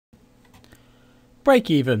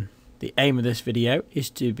Break even. The aim of this video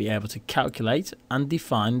is to be able to calculate and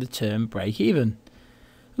define the term break even,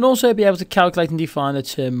 and also be able to calculate and define the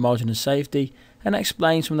term margin of safety and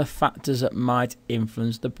explain some of the factors that might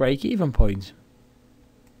influence the break even point.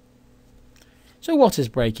 So what is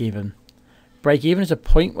break even? Break even is a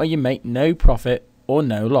point where you make no profit or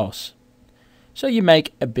no loss. So you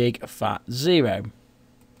make a big fat zero.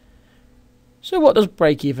 So what does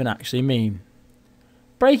break even actually mean?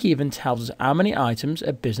 Break even tells us how many items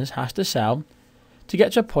a business has to sell to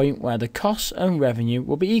get to a point where the costs and revenue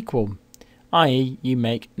will be equal, i.e. you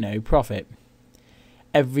make no profit.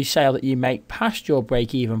 Every sale that you make past your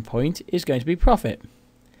break even point is going to be profit.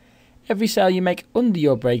 Every sale you make under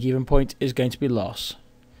your break even point is going to be loss.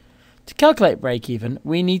 To calculate break even,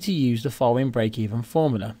 we need to use the following break even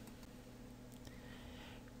formula.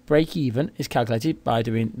 Break even is calculated by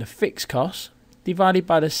doing the fixed costs divided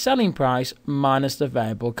by the selling price minus the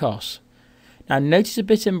variable costs. Now notice a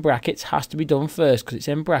bit in brackets has to be done first because it's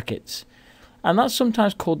in brackets, and that's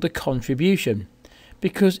sometimes called the contribution,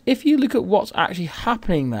 because if you look at what's actually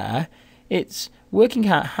happening there, it's working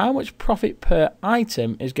out how much profit per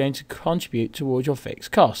item is going to contribute towards your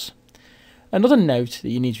fixed costs. Another note that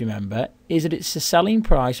you need to remember is that it's the selling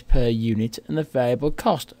price per unit and the variable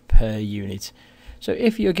cost per unit. So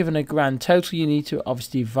if you're given a grand total, you need to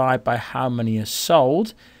obviously divide by how many are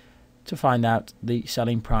sold to find out the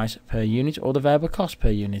selling price per unit or the variable cost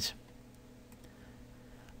per unit.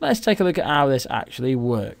 Let's take a look at how this actually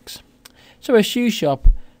works. So a shoe shop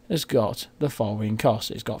has got the following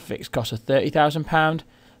costs. It's got fixed costs of £30,000,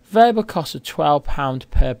 variable costs of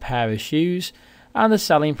 £12 per pair of shoes, and the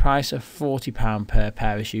selling price of £40 per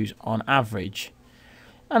pair of shoes on average.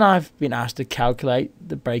 And I've been asked to calculate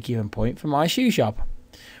the break-even point for my shoe shop.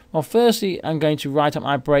 Well, firstly, I'm going to write up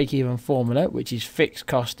my break-even formula, which is fixed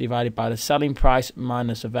cost divided by the selling price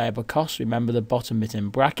minus the variable cost. Remember the bottom bit in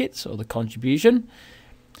brackets, or the contribution.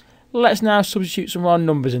 Let's now substitute some more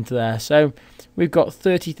numbers into there. So we've got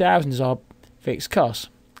 30,000 as our fixed cost.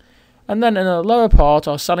 And then in the lower part,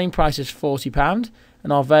 our selling price is £40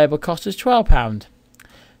 and our variable cost is £12. So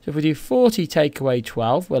if we do 40 take away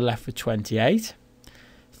 12, we're left with 28.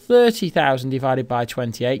 30,000 divided by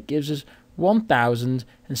 28 gives us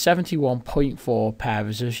 1,071.4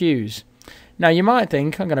 pairs of shoes. Now you might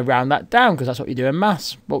think I'm going to round that down because that's what you do in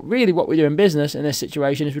maths, but really what we do in business in this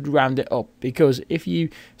situation is we'd round it up, because if you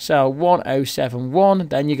sell 1071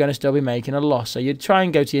 then you're going to still be making a loss, so you'd try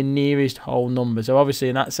and go to your nearest whole number. So obviously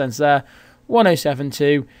in that sense there,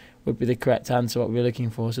 1072 would be the correct answer, what we're looking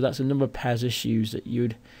for. So that's the number of pairs of shoes that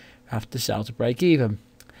you'd have to sell to break even.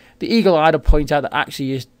 The eagle-eyed will point out that actually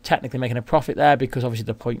you're technically making a profit there, because obviously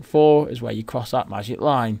the 0.4 is where you cross that magic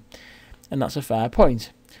line, and that's a fair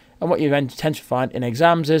point. And what you tend to find in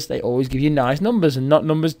exams is they always give you nice numbers and not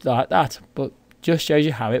numbers like that, but just shows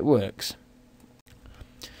you how it works.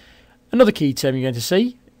 Another key term you're going to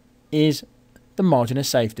see is the margin of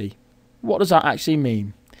safety. What does that actually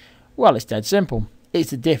mean? Well, it's dead simple.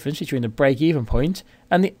 It's the difference between the break-even point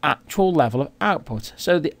and the actual level of output,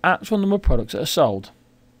 so the actual number of products that are sold.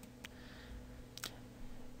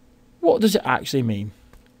 What does it actually mean?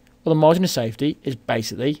 Well, the margin of safety is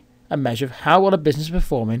basically a measure of how well a business is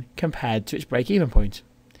performing compared to its break-even point.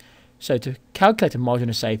 So to calculate a margin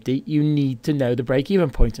of safety, you need to know the break-even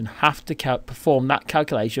point and have to perform that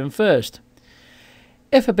calculation first.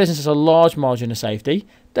 If a business has a large margin of safety,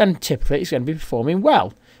 then typically it's going to be performing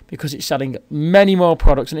well, because it's selling many more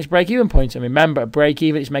products than its break-even point. And remember, at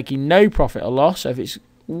break-even, it's making no profit or loss. So if it's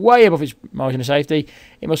way above its margin of safety,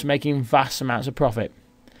 it must be making vast amounts of profit.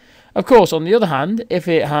 Of course, on the other hand, if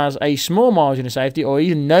it has a small margin of safety or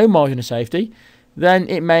even no margin of safety, then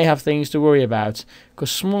it may have things to worry about, because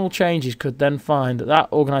small changes could then find that that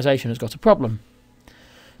organisation has got a problem.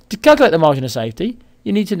 To calculate the margin of safety,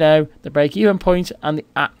 you need to know the break-even point and the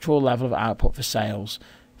actual level of output for sales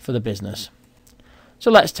for the business. So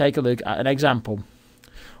let's take a look at an example.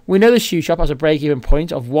 We know the shoe shop has a break-even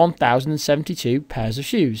point of 1,072 pairs of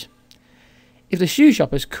shoes. If the shoe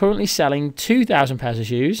shop is currently selling 2,000 pairs of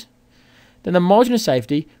shoes, then the margin of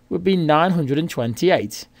safety would be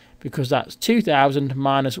 928, because that's 2,000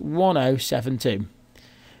 minus 1072.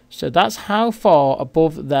 So that's how far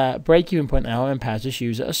above their break-even point now in pairs of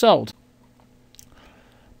shoes that are sold.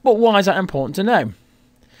 But why is that important to know?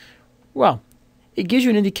 Well, it gives you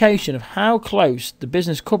an indication of how close the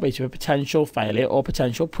business could be to a potential failure or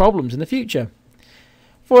potential problems in the future.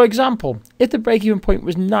 For example, if the break-even point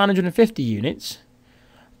was 950 units,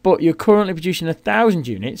 but you're currently producing 1,000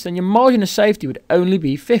 units, then your margin of safety would only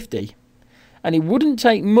be 50. And it wouldn't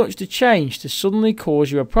take much to change to suddenly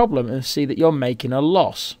cause you a problem and see that you're making a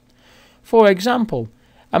loss. For example,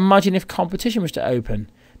 Imagine if competition was to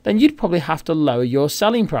open, then you'd probably have to lower your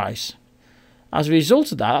selling price. As a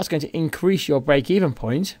result of that, that's going to increase your break-even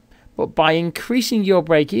point. But by increasing your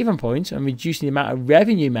break-even point and reducing the amount of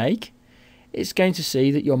revenue you make, it's going to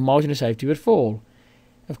see that your margin of safety would fall.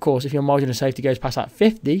 Of course, if your margin of safety goes past that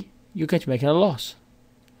 50, you're going to be making a loss.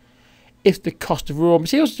 If the cost of raw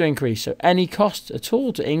materials to increase, so any cost at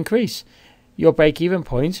all to increase, your break-even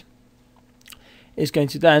point is going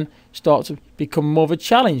to then start to become more of a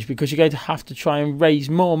challenge, because you're going to have to try and raise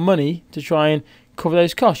more money to try and cover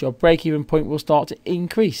those costs. Your break-even point will start to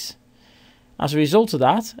increase. As a result of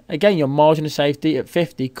that, again, your margin of safety at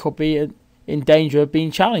 50 could be in danger of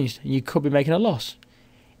being challenged, and you could be making a loss.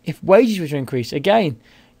 If wages were to increase, again,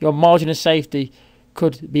 your margin of safety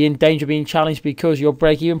could be in danger of being challenged because your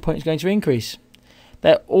break-even point is going to increase.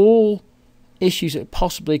 They're all issues that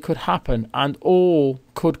possibly could happen, and all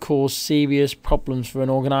could cause serious problems for an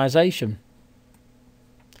organisation.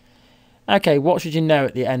 Okay, what should you know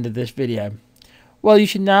at the end of this video? Well, you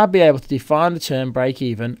should now be able to define the term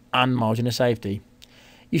break-even and margin of safety.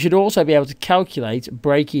 You should also be able to calculate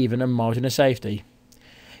break-even and margin of safety.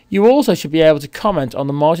 You also should be able to comment on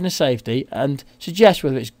the margin of safety and suggest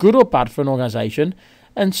whether it's good or bad for an organisation,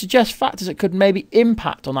 and suggest factors that could maybe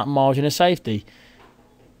impact on that margin of safety.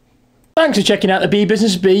 Thanks for checking out the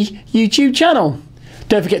BeeBusinessBee YouTube channel.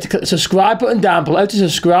 Don't forget to click the subscribe button down below to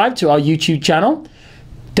subscribe to our YouTube channel.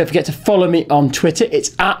 Don't forget to follow me on Twitter.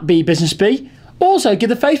 It's at BeeBusinessBee. Also, give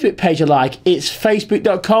the Facebook page a like. It's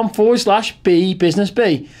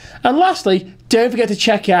facebook.com/BeeBusinessBee. And lastly, don't forget to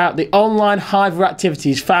check out the online hive of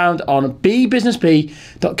activities found on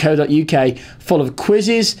BeeBusinessBee.co.uk, full of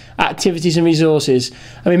quizzes, activities and resources.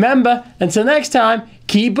 And remember, until next time,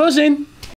 keep buzzing.